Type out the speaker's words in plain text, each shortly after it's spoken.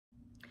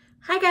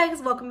Hi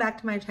guys, welcome back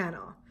to my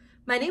channel.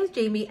 My name is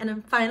Jamie and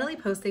I'm finally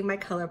posting my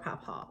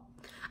Colourpop haul.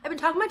 I've been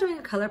talking about doing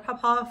a Colourpop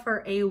haul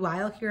for a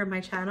while here on my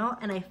channel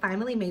and I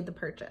finally made the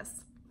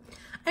purchase.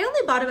 I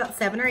only bought about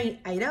 7 or 8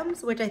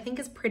 items, which I think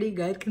is pretty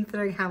good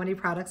considering how many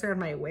products are on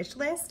my wish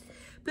list.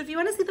 But if you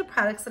want to see the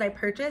products that I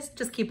purchased,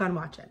 just keep on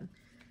watching.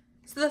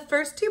 So the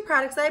first 2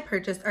 products that I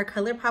purchased are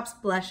Colourpop's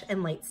blush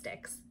and light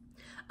sticks.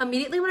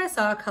 Immediately when I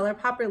saw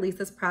Colourpop release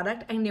this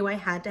product, I knew I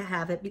had to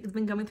have it because I've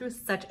been going through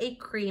such a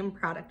cream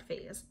product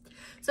phase.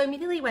 So I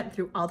immediately went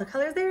through all the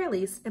colors they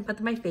released and put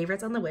my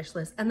favorites on the wish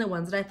list and the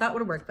ones that I thought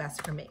would work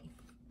best for me.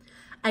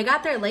 I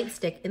got their light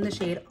stick in the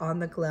shade On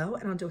the Glow,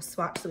 and I'll do a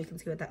swatch so we can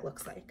see what that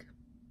looks like.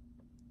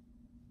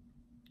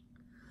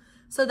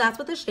 So that's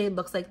what the shade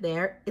looks like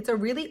there. It's a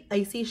really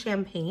icy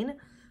champagne,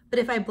 but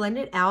if I blend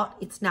it out,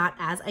 it's not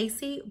as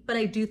icy, but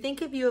I do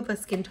think if you have a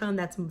skin tone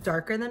that's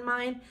darker than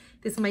mine,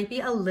 this might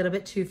be a little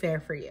bit too fair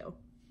for you.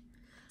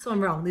 So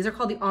I'm wrong. These are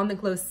called the On the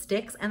Glow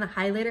sticks, and the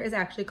highlighter is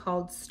actually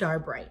called Star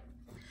Bright.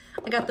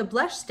 I got the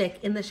blush stick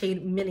in the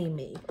shade Mini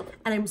Me,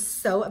 and I'm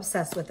so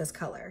obsessed with this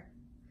color.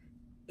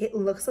 It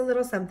looks a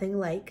little something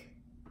like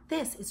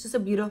this. It's just a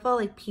beautiful,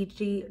 like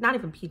peachy, not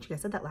even peachy, I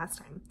said that last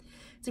time.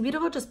 It's a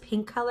beautiful, just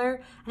pink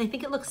color, and I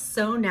think it looks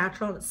so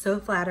natural and it's so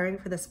flattering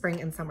for the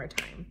spring and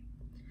summertime.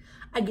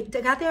 I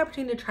got the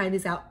opportunity to try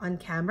these out on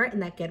camera in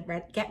that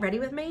Get Ready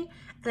With Me,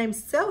 and I'm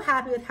so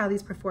happy with how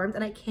these performed,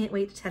 and I can't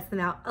wait to test them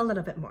out a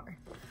little bit more.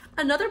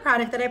 Another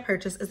product that I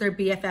purchased is their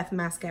BFF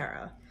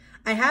mascara.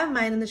 I have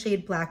mine in the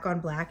shade Black on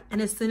Black,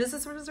 and as soon as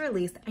this was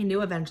released, I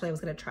knew eventually I was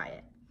gonna try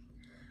it.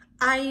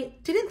 I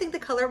didn't think the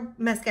color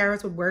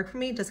mascaras would work for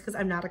me just because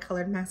I'm not a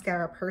colored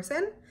mascara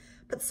person,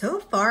 but so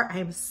far I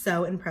am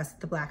so impressed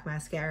with the black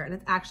mascara, and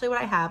it's actually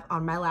what I have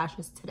on my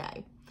lashes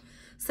today.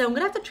 So I'm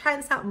gonna have to try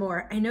this out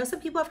more. I know some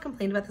people have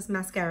complained about this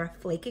mascara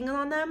flaking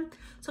on them,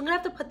 so I'm gonna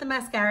have to put the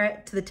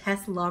mascara to the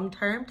test long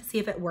term to see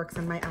if it works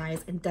on my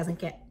eyes and doesn't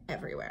get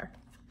everywhere.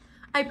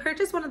 I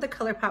purchased one of the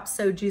Colourpop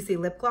So Juicy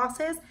lip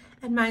glosses,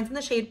 and mine's in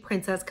the shade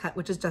Princess Cut,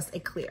 which is just a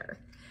clear.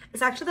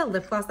 It's actually the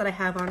lip gloss that I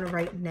have on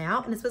right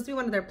now, and it's supposed to be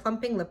one of their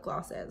plumping lip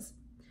glosses.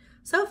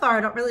 So far,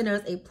 I don't really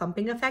notice a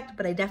plumping effect,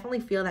 but I definitely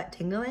feel that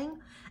tingling.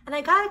 And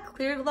I got a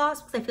clear gloss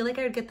because I feel like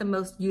I would get the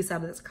most use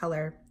out of this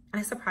color. And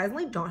I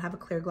surprisingly don't have a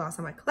clear gloss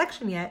in my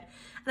collection yet,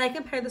 and I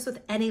can pair this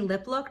with any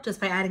lip look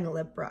just by adding a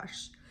lip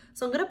brush.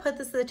 So I'm gonna put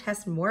this to the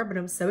test more, but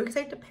I'm so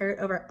excited to pair it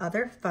over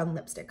other fun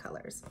lipstick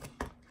colors.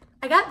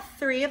 I got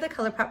 3 of the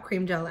Colourpop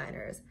cream gel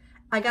liners.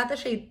 I got the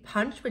shade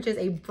Punch, which is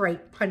a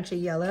bright punchy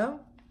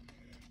yellow.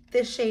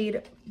 The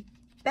shade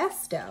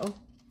Besto,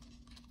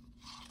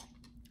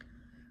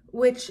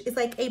 which is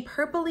like a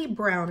purpley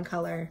brown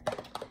color.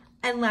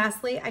 And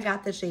lastly, I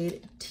got the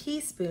shade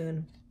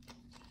Teaspoon,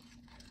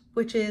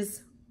 which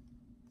is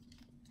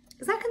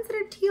that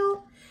considered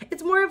teal?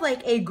 It's more of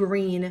like a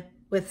green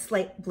with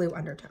slight blue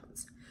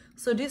undertones.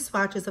 So do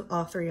swatches of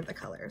all 3 of the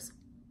colors.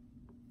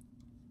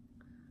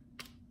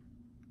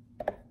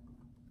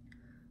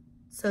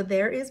 So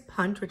there is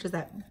Punch, which is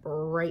that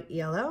bright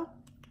yellow.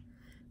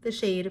 The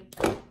shade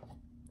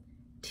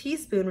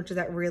Teaspoon, which is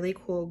that really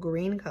cool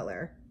green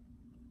color.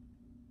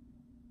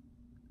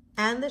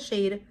 And the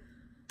shade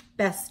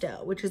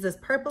Besto, which is this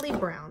purpley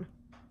brown.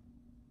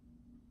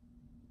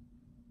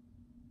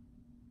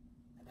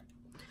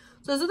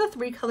 So those are the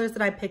 3 colors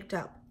that I picked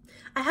up.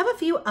 I have a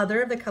few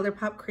other of the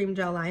Colourpop cream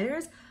gel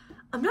liners.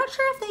 I'm not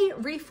sure if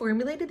they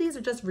reformulated these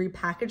or just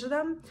repackaged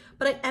them,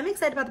 but I am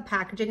excited about the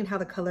packaging and how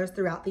the colors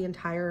throughout the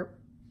entire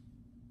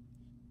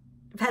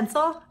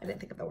pencil, I didn't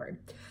think of the word,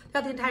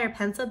 throughout the entire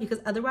pencil, because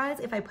otherwise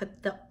if I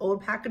put the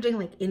old packaging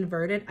like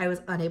inverted, I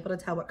was unable to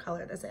tell what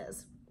color this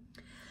is.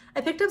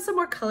 I picked up some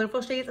more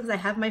colorful shades because I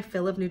have my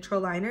fill of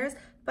neutral liners,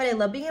 but I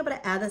love being able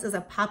to add this as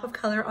a pop of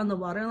color on the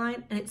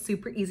waterline, and it's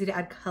super easy to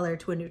add color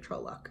to a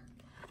neutral look.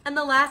 And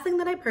the last thing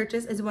that I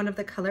purchased is one of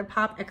the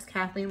Colourpop X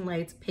Kathleen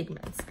Lights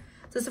pigments.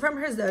 So this is from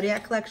her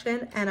Zodiac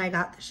collection, and I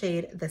got the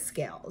shade The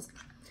Scales.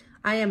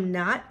 I am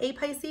not a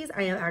Pisces,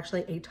 I am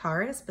actually a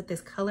Taurus, but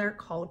this color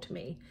called to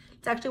me.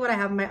 It's actually what I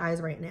have in my eyes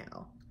right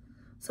now.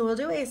 So we'll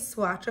do a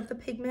swatch of the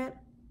pigment,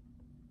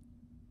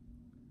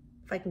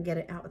 if I can get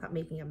it out without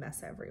making a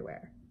mess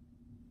everywhere.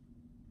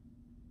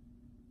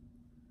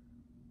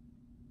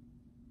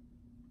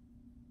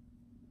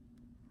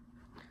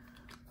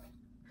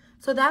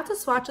 So that's a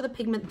swatch of the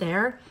pigment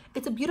there.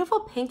 It's a beautiful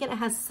pink and it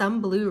has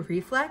some blue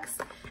reflex.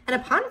 And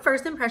upon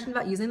first impression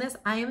about using this,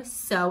 I am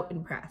so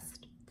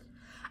impressed.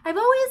 I've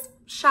always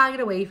shied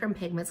away from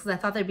pigments because I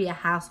thought they'd be a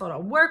hassle to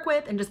work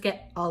with and just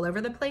get all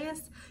over the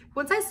place.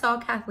 Once I saw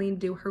Kathleen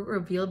do her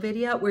reveal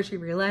video where she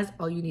realized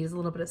all you need is a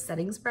little bit of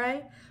setting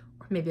spray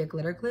or maybe a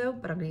glitter glue,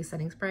 but I'm gonna use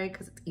setting spray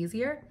because it's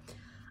easier.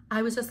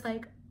 I was just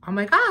like, oh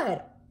my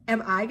God,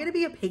 am I gonna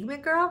be a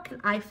pigment girl? Can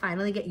I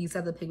finally get used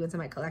to the pigments in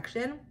my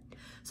collection?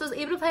 So I was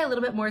able to play a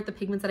little bit more with the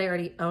pigments that I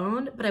already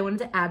owned, but I wanted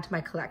to add to my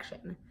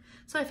collection.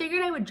 So I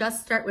figured I would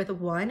just start with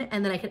 1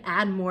 and then I could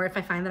add more if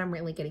I find that I'm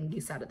really getting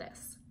use out of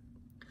this.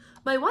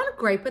 My one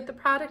gripe with the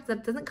product is that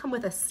it doesn't come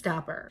with a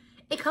stopper.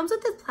 It comes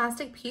with this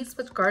plastic piece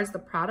which guards the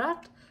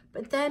product,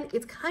 but then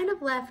it's kind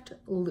of left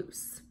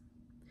loose.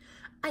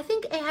 I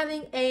think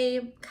having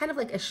a kind of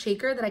like a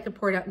shaker that I could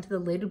pour it out into the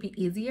lid would be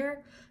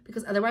easier,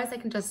 because otherwise I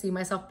can just see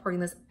myself pouring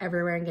this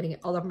everywhere and getting it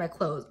all over my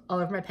clothes, all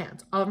over my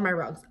pants, all over my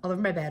rugs, all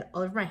over my bed,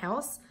 all over my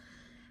house.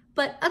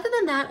 But other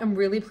than that, I'm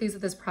really pleased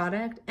with this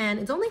product, and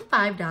it's only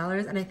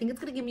 $5, and I think it's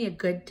gonna give me a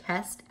good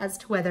test as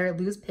to whether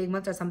loose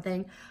pigments are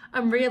something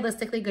I'm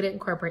realistically gonna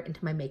incorporate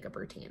into my makeup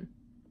routine.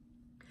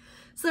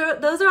 So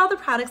those are all the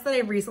products that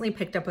I recently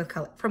picked up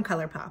from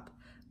Colourpop.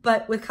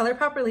 But with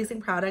Colourpop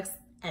releasing products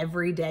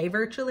every day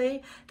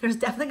virtually, there's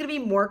definitely gonna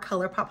be more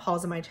Colourpop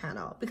hauls on my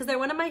channel because they're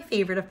one of my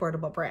favorite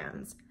affordable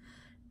brands.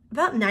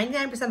 About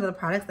 99% of the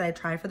products that I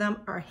try for them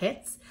are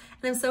hits,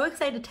 and I'm so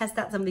excited to test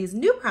out some of these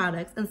new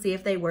products and see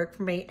if they work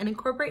for me and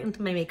incorporate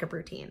into my makeup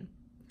routine.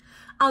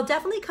 I'll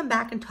definitely come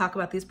back and talk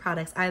about these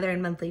products either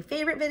in monthly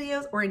favorite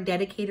videos or in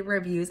dedicated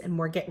reviews and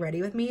more get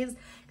ready with me's,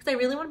 because I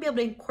really want to be able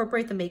to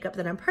incorporate the makeup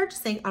that I'm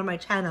purchasing on my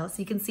channel so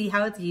you can see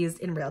how it's used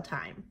in real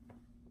time.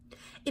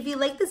 If you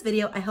like this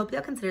video, I hope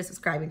you'll consider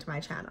subscribing to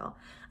my channel.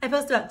 I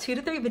post about 2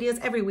 to 3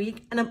 videos every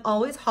week, and I'm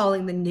always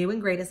hauling the new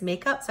and greatest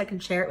makeup so I can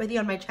share it with you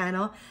on my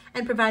channel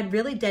and provide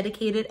really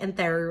dedicated and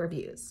thorough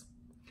reviews.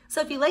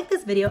 So if you like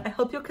this video, I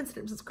hope you'll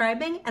consider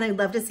subscribing, and I'd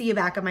love to see you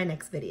back on my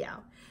next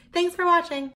video. Thanks for watching.